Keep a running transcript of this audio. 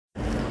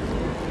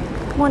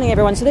Morning,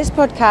 everyone. So this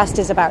podcast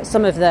is about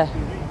some of the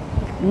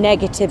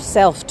negative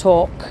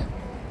self-talk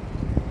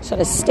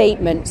sort of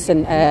statements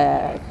and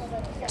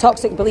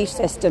toxic belief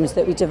systems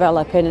that we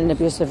develop in an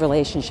abusive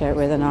relationship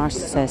with a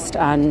narcissist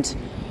and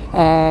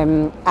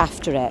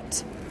after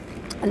it.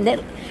 And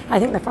then I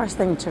think the first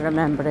thing to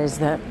remember is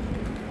that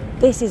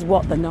this is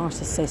what the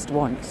narcissist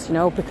wants,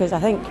 because I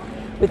think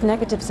with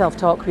negative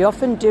self-talk, we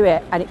often do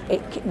it and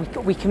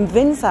we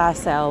convince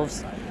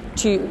ourselves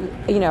to,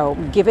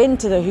 give in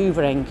to the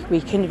hoovering. We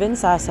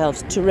convince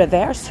ourselves to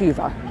reverse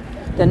hoover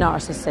the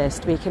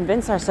narcissist. We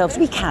convince ourselves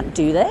we can't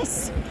do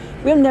this.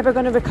 We're never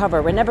going to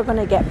recover. We're never going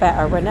to get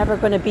better. We're never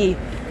going to be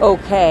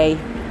okay.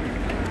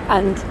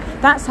 And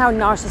that's how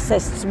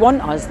narcissists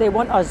want us. They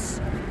want us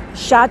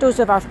shadows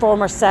of our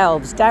former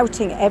selves,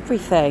 doubting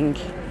everything.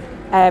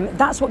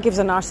 That's what gives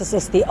a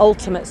narcissist the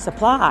ultimate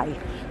supply.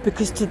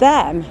 Because to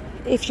them,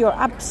 if you're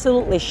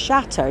absolutely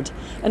shattered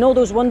and all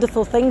those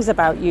wonderful things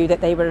about you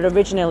that they were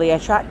originally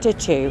attracted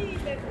to,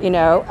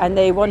 and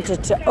they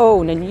wanted to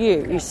own and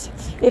use,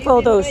 if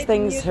all those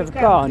things have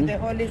gone,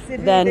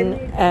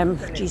 then,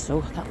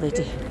 that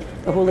lady,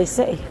 the holy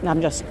city. No,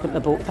 I'm just putting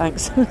the boat,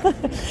 thanks.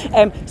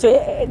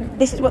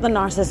 This is what the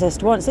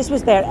narcissist wants. This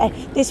was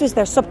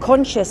their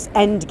subconscious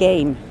end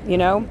game,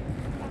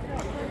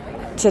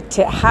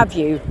 to have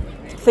you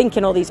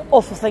thinking all these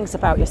awful things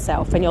about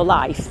yourself and your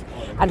life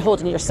and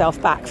holding yourself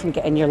back from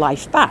getting your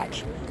life back,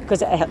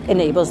 because it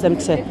enables them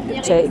to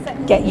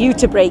get you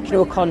to break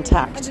no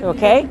contact,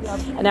 okay?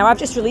 And now I've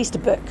just released a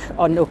book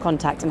on no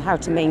contact and how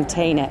to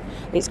maintain it.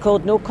 It's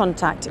called No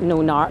Contact, No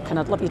Narc, and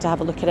I'd love you to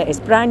have a look at it. It's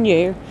brand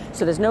new,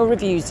 so there's no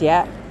reviews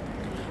yet,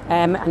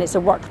 and it's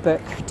a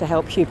workbook to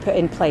help you put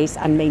in place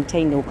and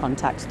maintain no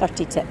contact.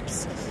 30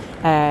 tips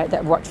that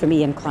have worked for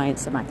me and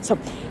clients of mine. So,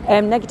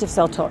 negative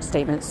self-talk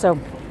statements. So,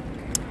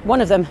 one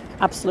of them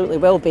absolutely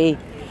will be,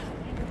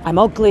 I'm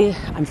ugly,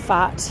 I'm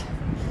fat,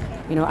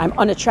 I'm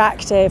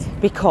unattractive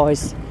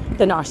because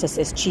the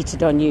narcissist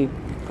cheated on you,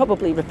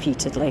 probably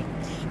repeatedly.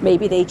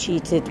 Maybe they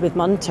cheated with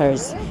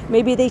munters.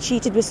 Maybe they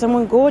cheated with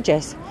someone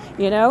gorgeous,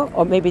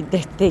 or maybe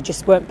they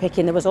just weren't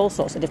picking. There was all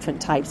sorts of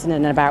different types in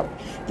and about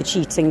the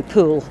cheating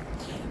pool.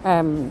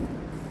 Now,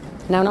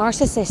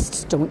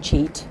 narcissists don't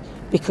cheat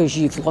because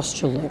you've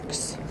lost your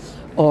looks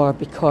or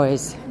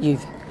because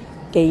you've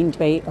gained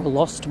weight or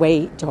lost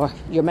weight or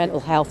your mental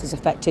health has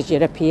affected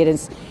your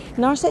appearance.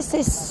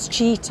 Narcissists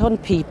cheat on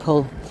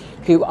people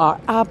who are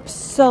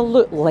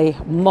absolutely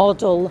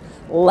model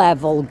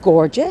level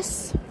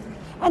gorgeous,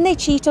 and they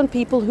cheat on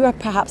people who are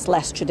perhaps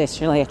less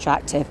traditionally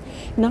attractive.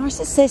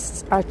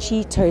 Narcissists are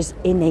cheaters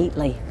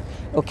innately,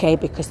 okay,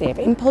 because they have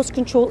impulse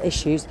control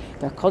issues.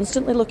 They're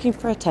constantly looking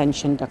for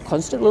attention. They're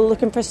constantly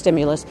looking for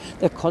stimulus.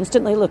 They're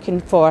constantly looking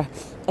for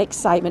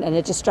excitement and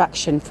a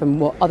distraction from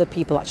what other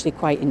people actually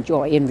quite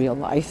enjoy in real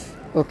life,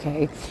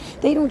 okay?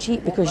 They don't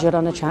cheat because you're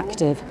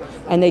unattractive,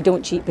 and they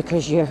don't cheat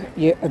because you're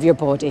of your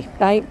body,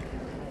 right?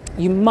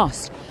 You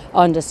must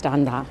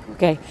understand that,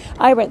 okay?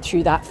 I went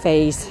through that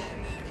phase,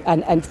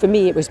 and for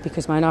me it was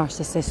because my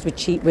narcissist would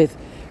cheat with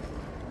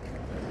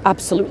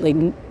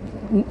absolutely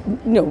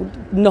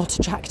not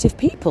attractive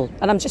people.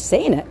 And I'm just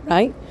saying it,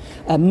 right?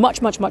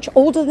 Much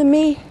older than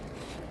me,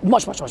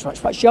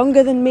 much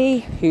younger than me,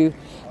 who,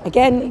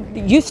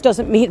 again, youth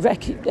doesn't mean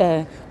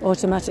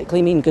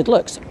automatically mean good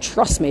looks.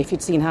 Trust me, if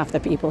you'd seen half the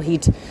people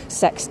he'd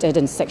sexted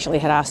and sexually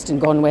harassed and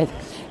gone with.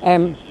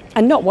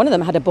 And not one of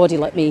them had a body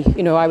like me.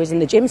 I was in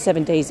the gym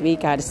 7 days a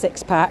week. I had a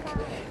six-pack,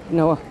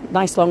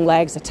 nice long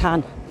legs, a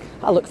tan.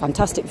 I look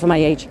fantastic for my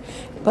age.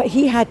 But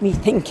he had me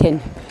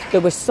thinking there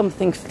was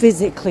something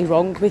physically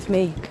wrong with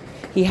me.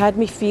 He had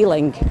me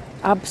feeling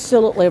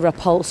absolutely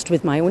repulsed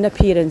with my own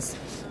appearance,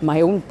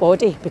 my own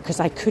body, because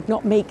I could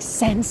not make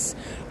sense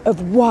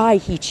of why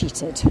he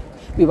cheated.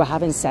 We were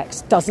having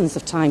sex dozens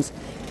of times.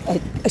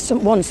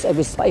 Once it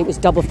was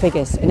double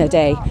figures in a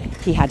day.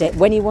 He had it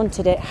when he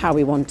wanted it, how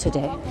he wanted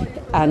it.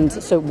 And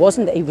so it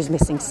wasn't that he was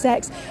missing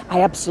sex.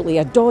 I absolutely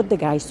adored the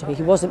guy, so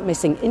he wasn't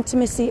missing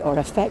intimacy or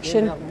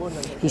affection.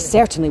 He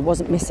certainly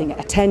wasn't missing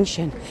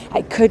attention.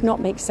 I could not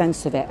make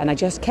sense of it, and I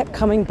just kept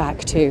coming back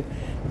to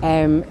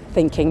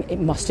thinking it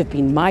must have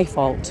been my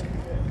fault.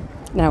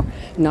 Now,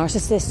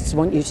 narcissists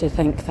want you to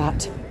think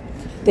that.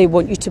 They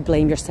want you to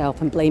blame yourself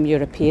and blame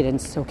your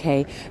appearance,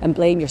 okay? And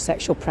blame your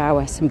sexual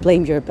prowess and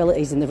blame your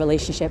abilities in the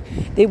relationship.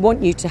 They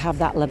want you to have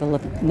that level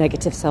of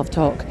negative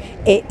self-talk.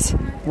 It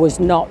was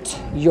not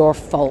your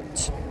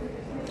fault.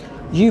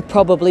 You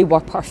probably were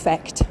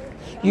perfect.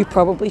 You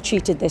probably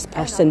treated this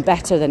person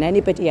better than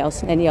anybody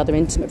else in any other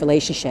intimate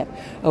relationship,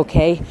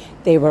 okay?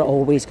 They were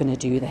always going to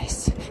do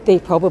this. They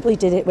probably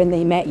did it when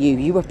they met you.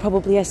 You were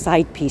probably a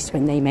side piece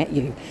when they met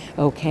you,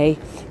 okay?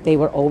 They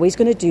were always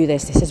going to do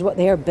this. This is what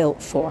they are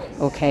built for,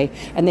 okay?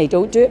 And they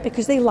don't do it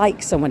because they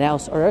like someone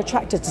else or are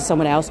attracted to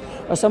someone else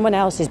or someone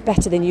else is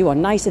better than you or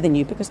nicer than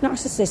you, because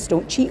narcissists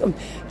don't cheat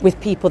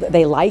with people that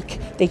they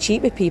like. They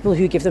cheat with people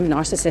who give them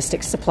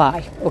narcissistic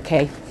supply,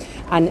 okay?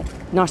 And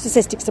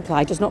narcissistic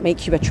supply does not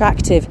make you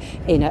attractive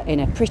in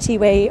a pretty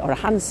way or a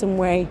handsome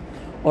way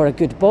or a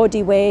good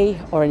body way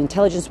or an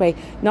intelligence way.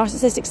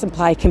 Narcissistic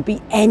supply can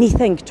be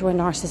anything to a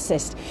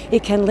narcissist.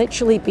 It can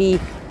literally be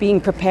being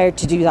prepared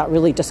to do that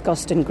really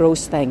disgusting,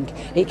 gross thing.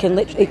 It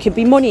can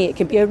be money. It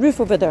can be a roof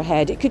over their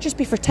head. It could just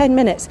be for 10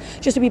 minutes,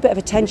 just a wee bit of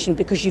attention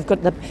because you're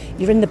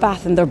in the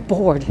bath and they're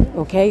bored,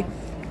 okay?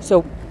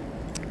 So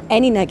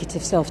any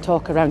negative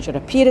self-talk around your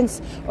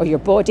appearance or your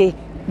body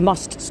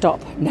must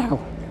stop now,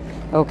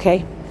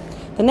 okay?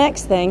 The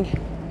next thing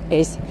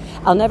is,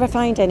 I'll never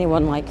find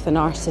anyone like the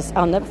narcissist.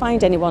 I'll never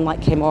find anyone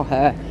like him or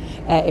her.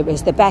 It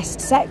was the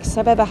best sex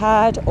I've ever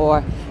had,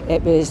 or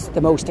it was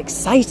the most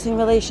exciting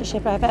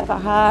relationship I've ever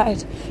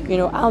had.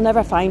 I'll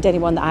never find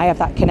anyone that I have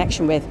that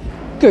connection with.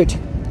 Good.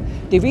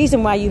 The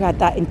reason why you had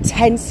that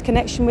intense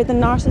connection with the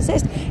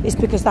narcissist is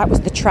because that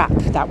was the trap,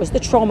 that was the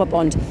trauma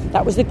bond,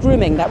 that was the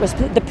grooming, that was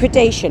the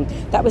predation,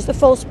 that was the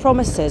false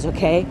promises,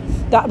 okay?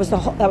 That was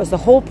the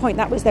whole point.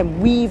 That was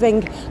them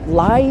weaving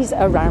lies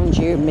around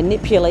you,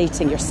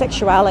 manipulating your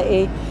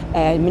sexuality,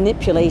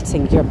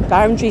 manipulating your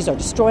boundaries or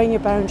destroying your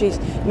boundaries,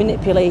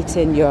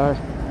 manipulating your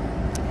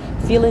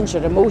feelings,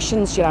 your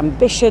emotions, your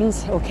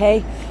ambitions,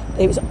 okay?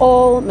 It was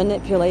all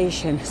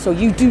manipulation. So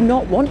you do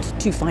not want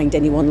to find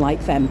anyone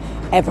like them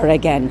ever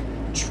again.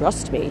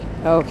 Trust me,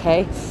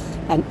 okay?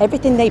 And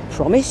everything they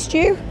promised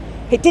you,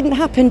 it didn't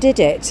happen, did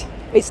it?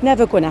 It's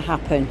never going to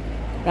happen,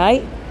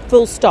 right?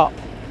 Full stop.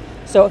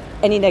 So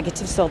any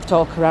negative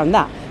self-talk around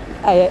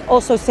that.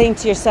 Also saying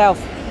to yourself,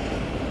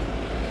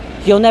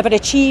 you'll never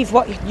achieve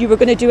what you were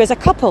going to do as a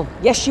couple.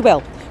 Yes, you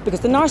will. Because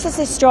the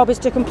narcissist's job is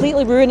to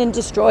completely ruin and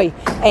destroy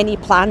any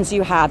plans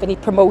you have, any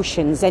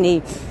promotions,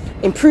 any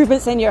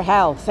improvements in your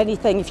health,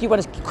 anything, if you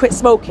want to quit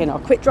smoking or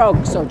quit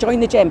drugs or join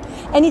the gym,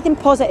 anything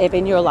positive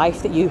in your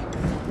life that you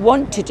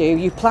want to do,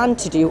 you plan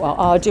to do or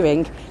are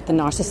doing, the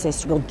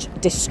narcissist will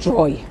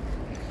destroy.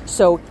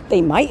 So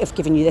they might have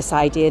given you this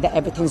idea that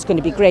everything's going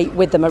to be great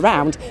with them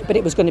around, but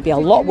it was going to be a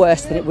lot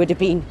worse than it would have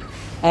been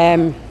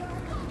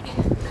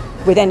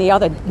with any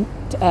other.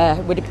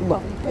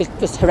 It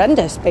was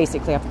horrendous,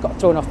 basically. I've got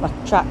thrown off my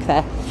track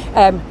there.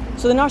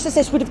 So the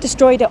narcissist would have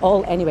destroyed it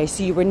all anyway.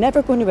 So you were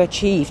never going to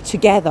achieve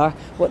together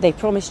what they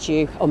promised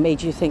you or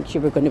made you think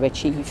you were going to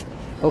achieve.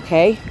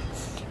 Okay?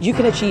 You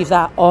can achieve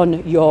that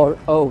on your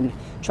own.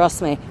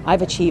 Trust me,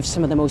 I've achieved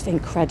some of the most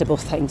incredible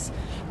things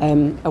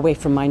away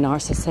from my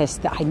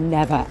narcissist that I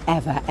never,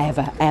 ever,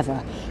 ever,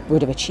 ever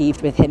would have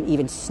achieved with him,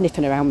 even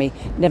sniffing around me,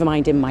 never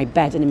mind in my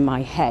bed and in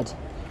my head.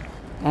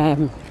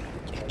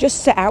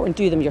 Just sit out and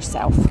do them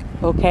yourself,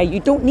 okay? You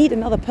don't need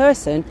another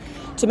person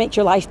to make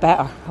your life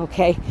better,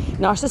 okay?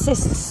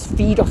 Narcissists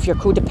feed off your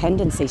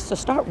codependency, so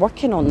start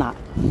working on that.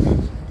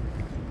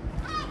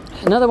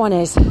 Another one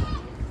is,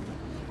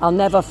 I'll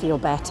never feel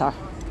better.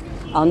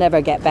 I'll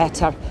never get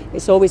better.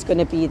 It's always going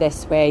to be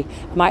this way.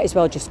 I might as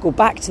well just go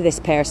back to this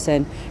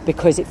person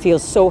because it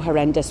feels so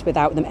horrendous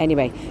without them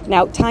anyway.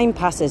 Now, time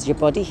passes, your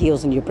body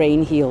heals and your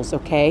brain heals,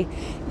 okay?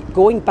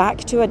 Going back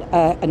to a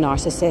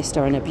narcissist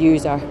or an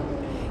abuser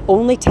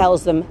only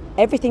tells them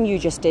everything you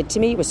just did to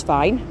me was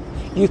fine.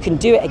 You can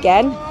do it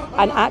again,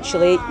 and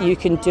actually you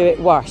can do it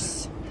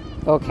worse.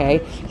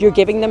 Okay, you're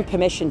giving them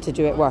permission to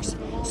do it worse.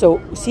 So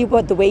see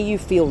what the way you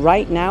feel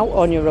right now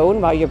on your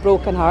own while you're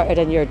brokenhearted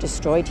and you're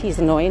destroyed. He's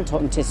annoying,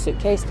 talking to his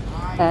suitcase,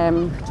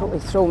 totally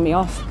throwing me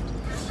off.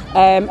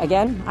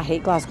 Again, I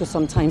hate Glasgow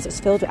sometimes.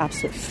 It's filled with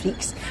absolute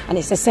freaks, and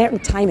it's a certain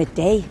time of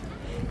day.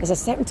 There's a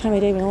certain time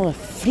of day when all the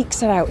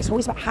freaks are out. It's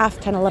always about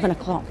 10:30, 11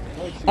 o'clock.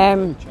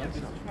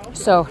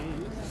 So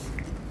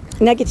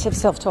negative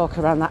self-talk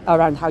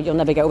around how you'll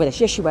never get over this.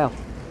 Yes, you will.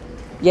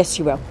 Yes,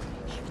 you will.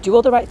 You do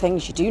all the right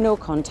things. You do no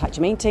contact.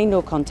 You maintain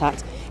no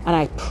contact. And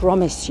I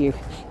promise you,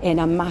 in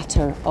a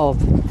matter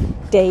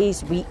of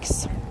days,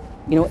 weeks,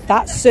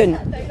 that soon,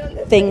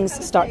 things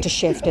start to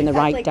shift in the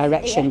right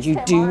direction.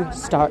 You do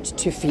start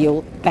to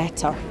feel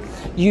better.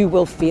 You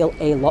will feel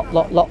a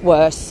lot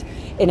worse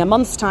in a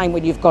month's time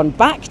when you've gone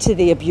back to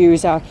the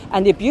abuser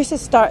and the abuse has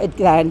started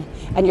then,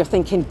 and you're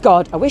thinking,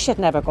 God, I wish I'd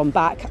never gone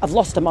back. I've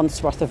lost a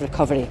month's worth of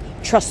recovery.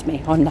 Trust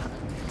me on that.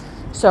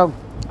 So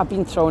I've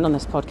been thrown on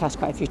this podcast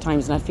quite a few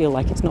times and I feel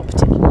like it's not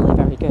particularly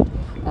very good.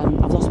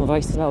 I've lost my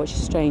voice as well, which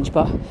is strange,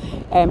 but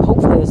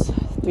hopefully there's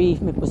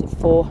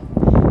 4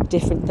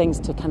 different things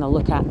to kind of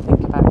look at and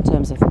think about in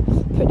terms of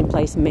putting in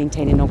place and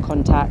maintaining no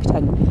contact.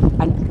 And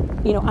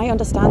I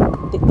understand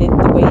the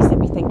ways that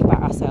we think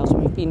about ourselves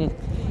when we've been in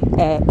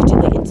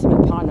particularly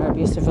intimate partner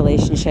abusive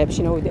relationships.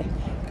 The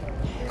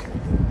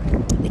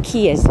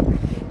key is,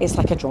 it's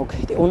like a drug.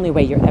 The only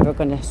way you're ever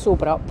going to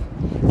sober up,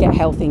 get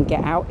healthy and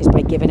get out is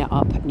by giving it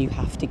up, and you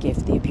have to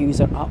give the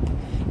abuser up,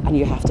 and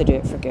you have to do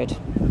it for good.